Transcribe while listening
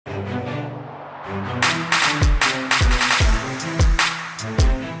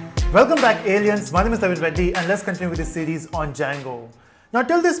Welcome back, aliens. My name is David Reddy, and let's continue with this series on Django. Now,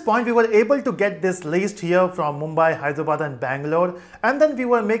 till this point, we were able to get this list here from Mumbai, Hyderabad, and Bangalore, and then we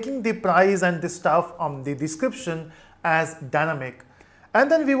were making the price and the stuff on the description as dynamic. And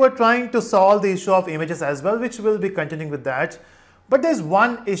then we were trying to solve the issue of images as well, which we'll be continuing with that. But there's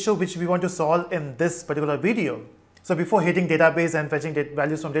one issue which we want to solve in this particular video. So before hitting database and fetching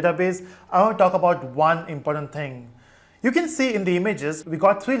values from database, I want to talk about one important thing. You can see in the images, we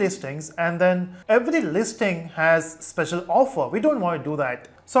got 3 listings, and then every listing has special offer. We don't want to do that.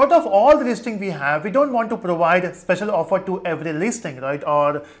 So out of all the listing we have, we don't want to provide special offer to every listing, right?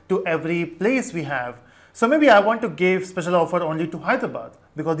 Or to every place we have. So maybe I want to give special offer only to Hyderabad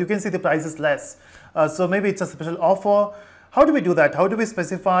because you can see the price is less. So maybe it's a special offer. How do we do that? How do we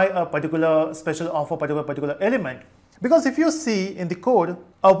specify a particular special offer, particular element? Because if you see in the code,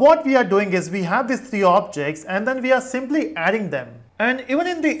 what we are doing is we have these 3 objects and then we are simply adding them. And even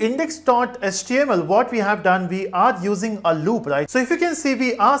in the index.html, what we have done, we are using a loop, right? So if you can see,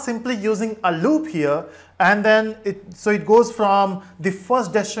 we are simply using a loop here, and then it goes from the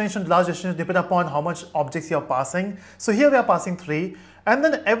first destination to last destination depending upon how much objects you are passing. So here we are passing 3, and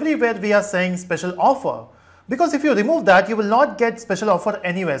then everywhere we are saying special offer. Because if you remove that, you will not get special offer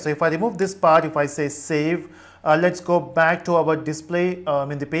anywhere. So if I remove this part, if I say save, let's go back to our display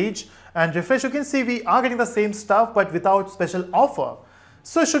in the page and refresh. You can see we are getting the same stuff but without special offer.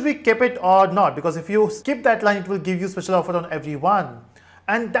 So should we keep it or not? Because if you skip that line, it will give you special offer on every one.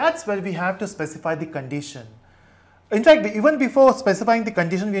 And that's where we have to specify the condition. In fact, even before specifying the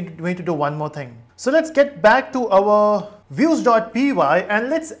condition, we need to do one more thing. So let's get back to our views.py and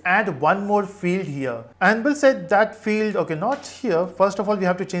let's add one more field here. And we'll set that field, okay, not here. First of all, we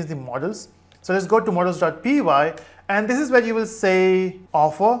have to change the models. So let's go to models.py, and this is where you will say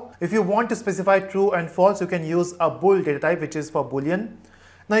offer. If you want to specify true and false, you can use a bool data type, which is for boolean.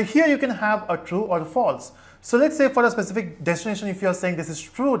 Now here you can have a true or a false. So let's say for a specific destination, if you are saying this is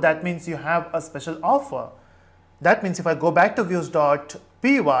true, that means you have a special offer. That means if I go back to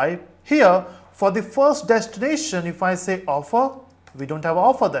views.py, here for the first destination, if I say offer, we don't have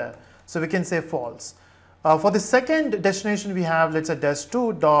offer there. So we can say false. For the second destination, we have, let's say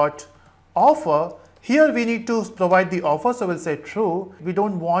des2 offer. Here we need to provide the offer, so we'll say true. We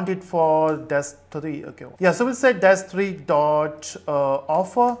don't want it for des3. Okay, yeah, so we'll say des3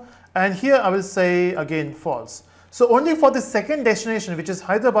 offer, and here I will say again false. So only for the second destination, which is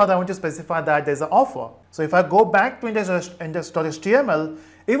Hyderabad, I want to specify that there's an offer. So if I go back to index.html,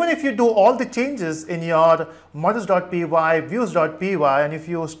 even if you do all the changes in your models.py, views.py, and if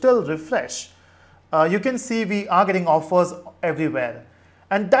you still refresh, you can see we are getting offers everywhere.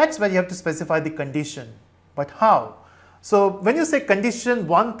 And that's where you have to specify the condition. But how? So when you say condition,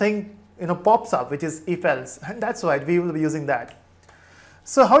 one thing pops up, which is if else, and that's right, we will be using that.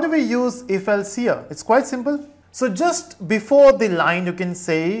 So how do we use if else here? It's quite simple. So just before the line, you can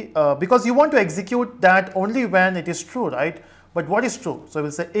say, because you want to execute that only when it is true, right? But what is true? So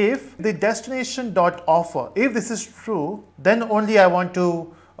we'll say if the destination.offer, if this is true, then only I want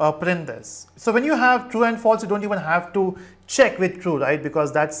to print this. So when you have true and false, you don't even have to check with true, right?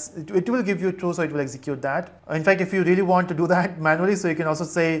 Because it will give you true, so it will execute that. In fact, if you really want to do that manually, so you can also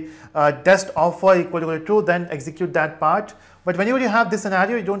say dest offer equal to true, then execute that part. But whenever you have this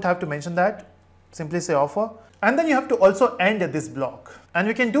scenario, you don't have to mention that. Simply say offer. And then you have to also end this block. And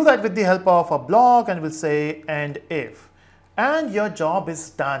we can do that with the help of a block, and we'll say end if. And your job is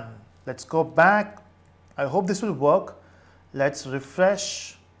done. Let's go back. I hope this will work. Let's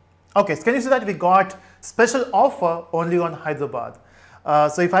refresh. Okay, so can you see that we got special offer only on Hyderabad?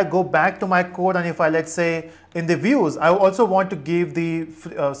 So if I go back to my code, and if I, let's say in the views, I also want to give the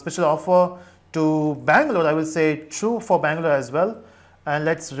special offer to Bangalore, I will say true for Bangalore as well. And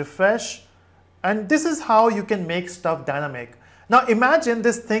let's refresh. And this is how you can make stuff dynamic. Now imagine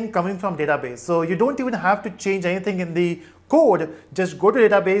this thing coming from database. So you don't even have to change anything in the code. Just go to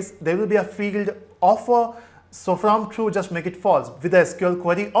database. There will be a field offer. So from true, just make it false with a SQL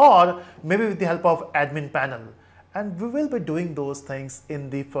query, or maybe with the help of admin panel. And we will be doing those things in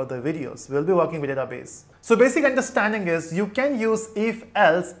the further videos. We'll be working with database. So basic understanding is you can use if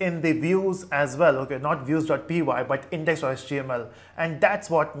else in the views as well. Okay, not views.py, but index.html. And that's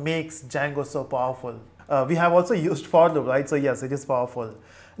what makes Django so powerful. We have also used for loop, right? So yes, it is powerful.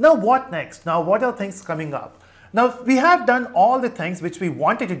 Now what next? Now what are things coming up? Now we have done all the things which we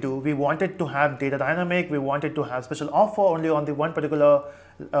wanted to do. We wanted to have data dynamic. We wanted to have special offer only on the one particular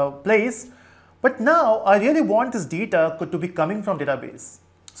place. But now I really want this data to be coming from database.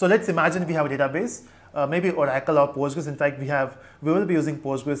 So let's imagine we have a database. maybe Oracle or Postgres. In fact, we will be using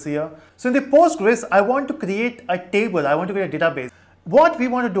Postgres here. So in the Postgres, I want to create a table. I want to create a database. What we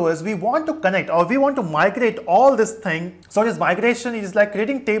want to do is we want to connect, or we want to migrate all this thing. So this migration is like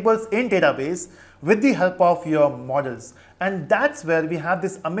creating tables in database with the help of your models. And that's where we have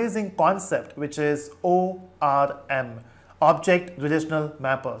this amazing concept, which is ORM, Object Relational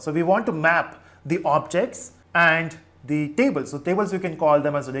Mapper. So we want to map the objects and the tables. So tables, you can call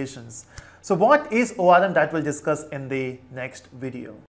them as relations. So what is ORM? That we'll discuss in the next video.